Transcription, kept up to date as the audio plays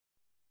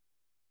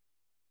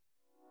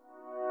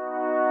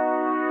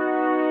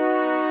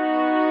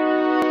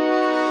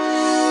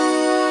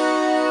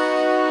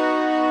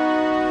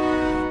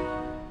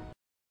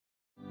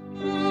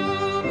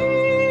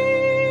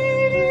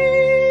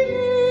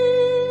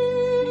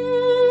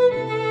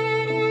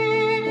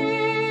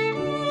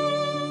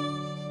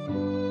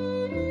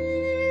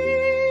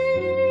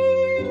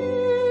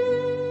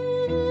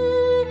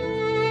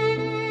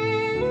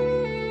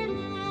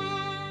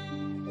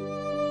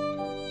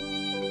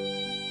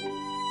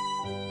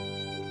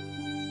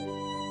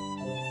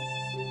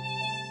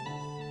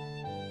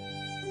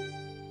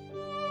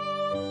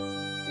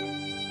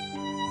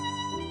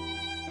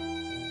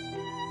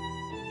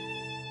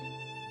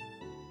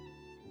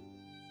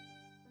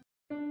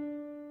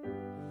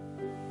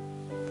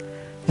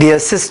Dear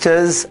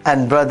sisters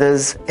and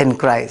brothers in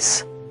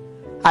Christ,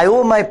 I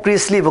owe my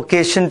priestly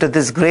vocation to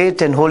this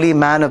great and holy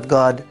man of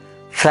God,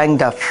 Frank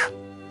Duff.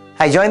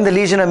 I joined the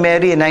Legion of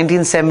Mary in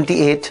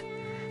 1978,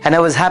 and I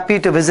was happy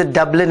to visit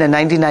Dublin in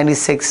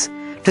 1996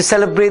 to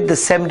celebrate the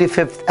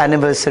 75th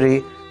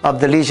anniversary of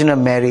the Legion of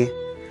Mary,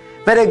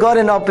 where I got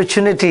an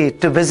opportunity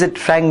to visit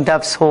Frank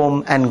Duff's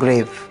home and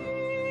grave.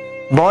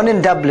 Born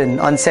in Dublin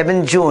on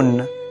 7 June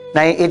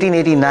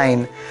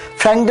 1889,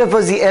 Frank Duff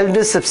was the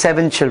eldest of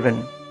 7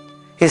 children.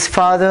 His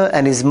father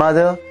and his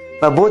mother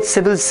were both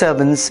civil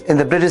servants in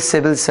the British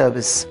Civil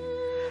Service.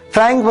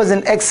 Frank was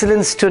an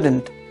excellent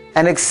student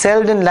and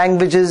excelled in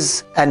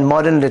languages and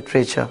modern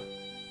literature.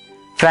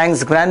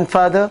 Frank's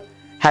grandfather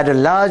had a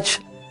large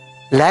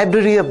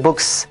library of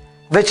books,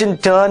 which in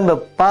turn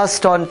were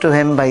passed on to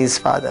him by his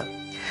father.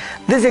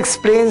 This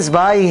explains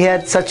why he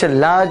had such a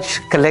large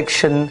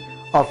collection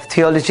of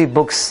theology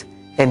books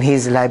in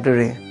his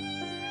library.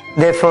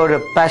 Therefore,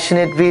 a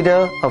passionate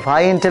reader of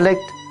high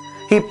intellect,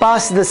 he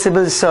passed the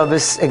civil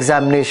service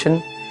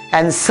examination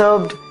and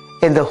served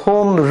in the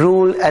Home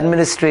Rule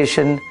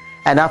Administration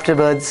and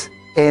afterwards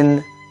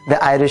in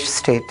the Irish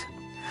state.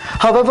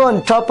 However,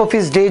 on top of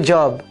his day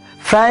job,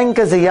 Frank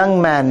as a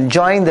young man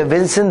joined the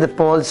Vincent de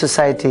Paul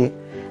Society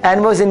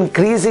and was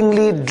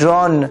increasingly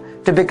drawn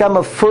to become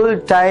a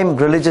full-time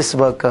religious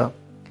worker.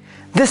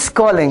 This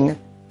calling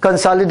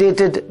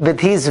consolidated with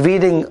his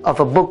reading of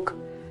a book,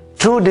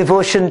 True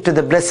Devotion to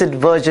the Blessed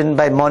Virgin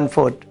by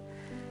Montfort.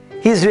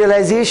 His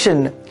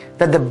realization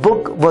that the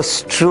book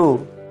was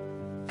true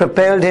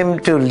propelled him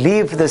to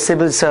leave the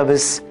civil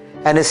service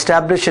and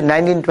establish in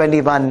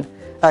 1921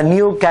 a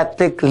new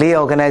Catholic lay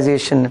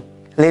organization,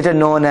 later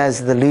known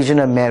as the Legion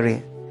of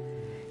Mary.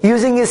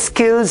 Using his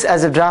skills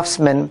as a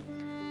draftsman,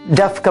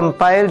 Duff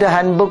compiled a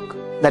handbook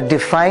that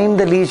defined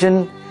the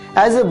Legion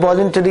as a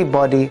voluntary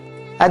body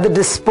at the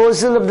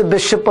disposal of the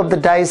bishop of the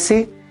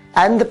diocese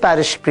and the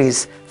parish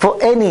priest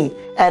for any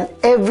and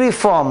every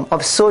form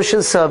of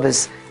social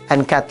service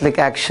and Catholic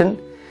action,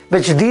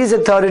 which these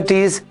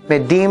authorities may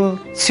deem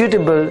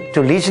suitable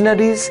to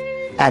legionaries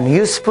and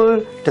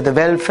useful to the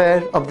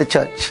welfare of the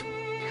Church.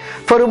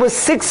 For over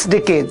 6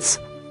 decades,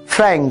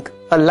 Frank,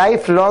 a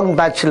lifelong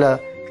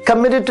bachelor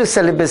committed to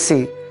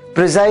celibacy,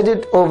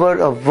 presided over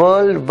a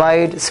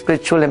worldwide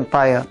spiritual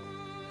empire.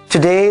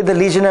 Today, the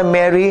Legion of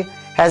Mary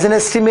has an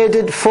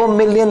estimated 4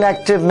 million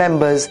active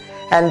members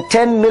and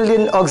 10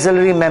 million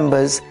auxiliary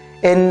members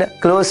in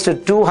close to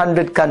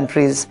 200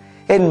 countries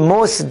in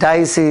most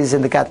dioceses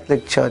in the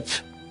Catholic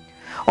Church.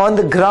 On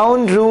the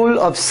ground rule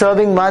of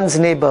serving one's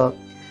neighbor,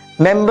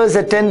 members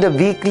attend a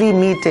weekly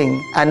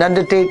meeting and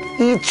undertake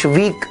each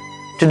week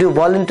to do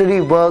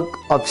voluntary work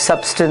of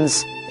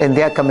substance in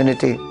their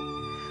community.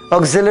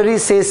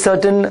 Auxiliaries say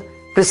certain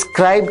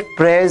prescribed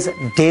prayers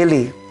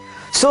daily.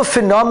 So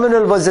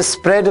phenomenal was the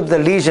spread of the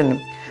Legion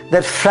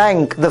that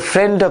Frank, the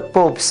friend of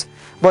popes,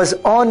 was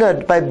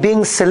honored by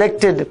being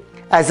selected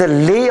as a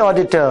lay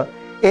auditor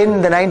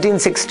in the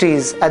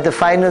 1960s at the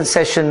final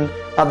session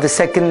of the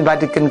Second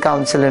Vatican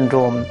Council in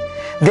Rome.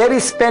 There he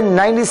spent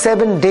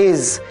 97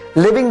 days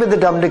living with the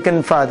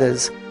Dominican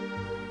fathers.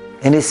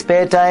 In his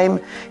spare time,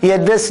 he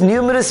addressed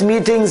numerous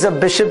meetings of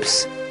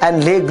bishops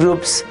and lay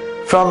groups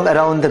from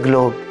around the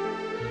globe.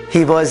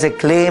 He was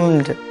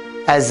acclaimed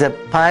as a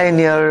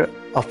pioneer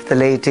of the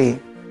laity.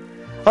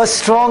 A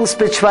strong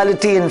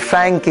spirituality in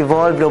Frank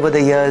evolved over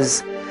the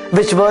years,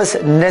 which was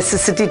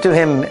necessity to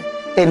him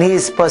in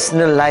his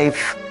personal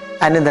life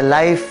and in the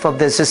life of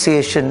the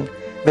association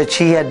which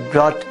he had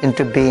brought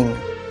into being.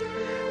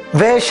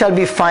 Where shall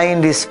we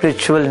find his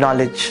spiritual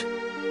knowledge?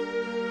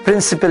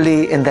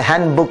 Principally in the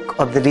Handbook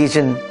of the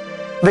Legion,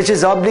 which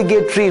is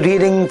obligatory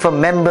reading for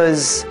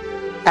members,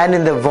 and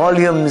in the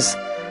volumes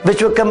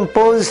which were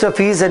composed of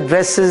his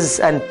addresses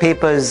and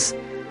papers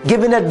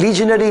given at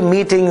legionary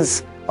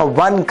meetings of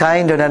one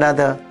kind or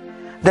another.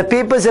 The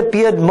papers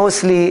appeared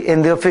mostly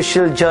in the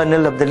official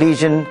journal of the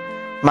Legion,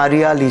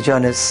 Mariae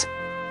Legionis.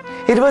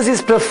 It was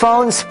his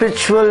profound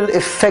spiritual,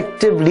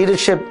 effective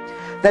leadership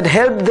that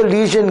helped the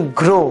Legion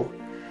grow.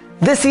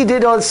 This he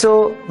did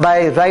also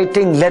by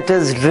writing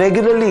letters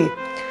regularly,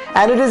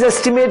 and it is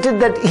estimated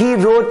that he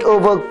wrote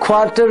over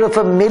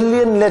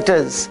 250,000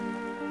 letters.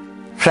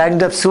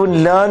 Frank Duff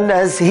soon learned,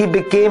 as he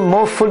became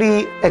more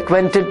fully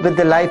acquainted with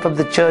the life of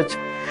the Church,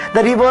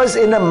 that he was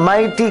in a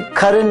mighty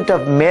current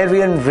of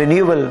Marian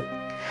renewal.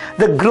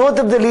 The growth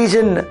of the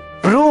Legion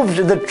proved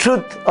the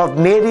truth of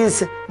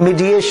Mary's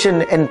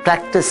mediation in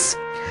practice.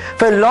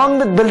 For along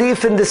with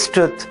belief in this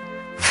truth,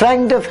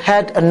 Frank Duff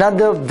had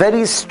another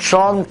very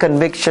strong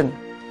conviction.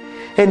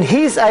 In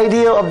his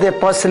idea of the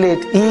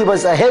apostolate, he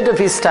was ahead of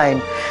his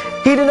time.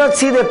 He did not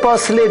see the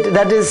apostolate,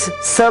 that is,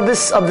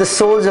 service of the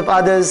souls of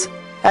others,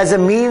 as a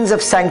means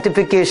of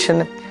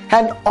sanctification,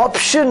 an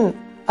option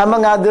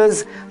among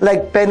others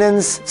like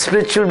penance,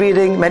 spiritual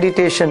reading,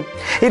 meditation.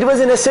 It was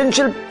an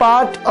essential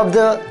part of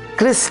the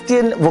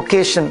Christian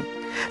vocation.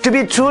 To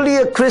be truly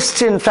a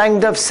Christian,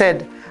 Frank Duff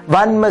said,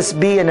 one must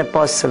be an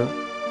apostle.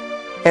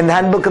 In the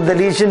Handbook of the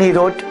Legion, he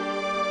wrote,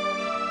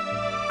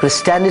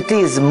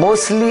 Christianity is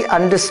mostly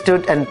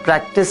understood and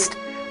practiced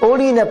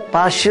only in a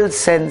partial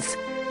sense,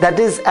 that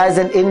is, as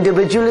an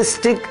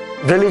individualistic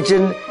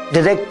religion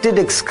directed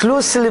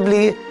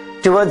exclusively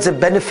towards the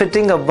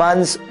benefiting of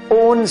one's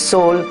own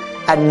soul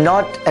and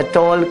not at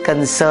all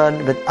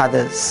concerned with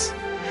others.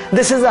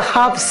 This is a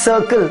half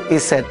circle, he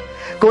said.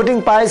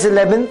 Quoting Pius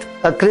XI,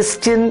 a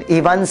Christian, he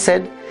once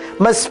said,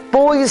 must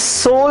pour his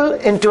soul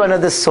into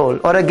another soul.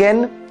 Or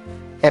again,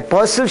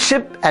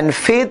 apostleship and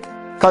faith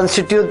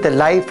constitute the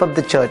life of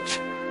the Church.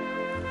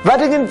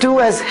 Vatican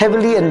II has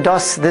heavily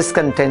endorsed this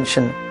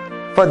contention,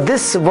 for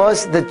this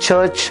was the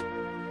Church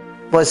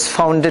was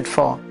founded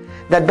for,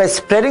 that by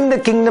spreading the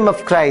kingdom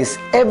of Christ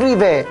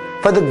everywhere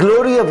for the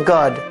glory of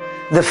God,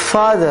 the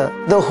Father,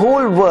 the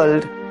whole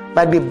world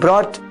might be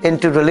brought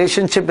into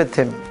relationship with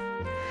Him.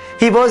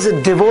 He was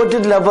a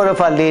devoted lover of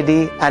Our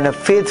Lady and a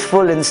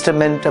faithful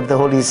instrument of the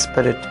Holy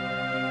Spirit.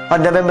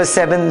 On November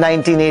 7,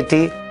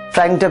 1980,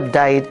 Frank Duff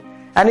died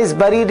and is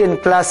buried in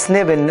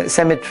Clasnevin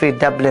Cemetery,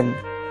 Dublin.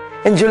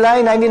 In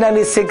July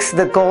 1996,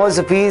 the cause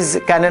of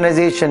his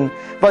canonization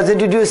was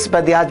introduced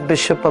by the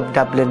Archbishop of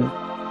Dublin.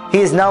 He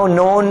is now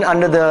known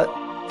under the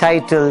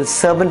title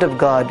Servant of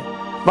God,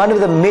 one of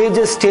the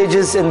major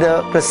stages in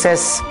the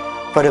process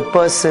for a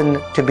person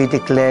to be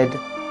declared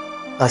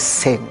a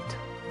saint.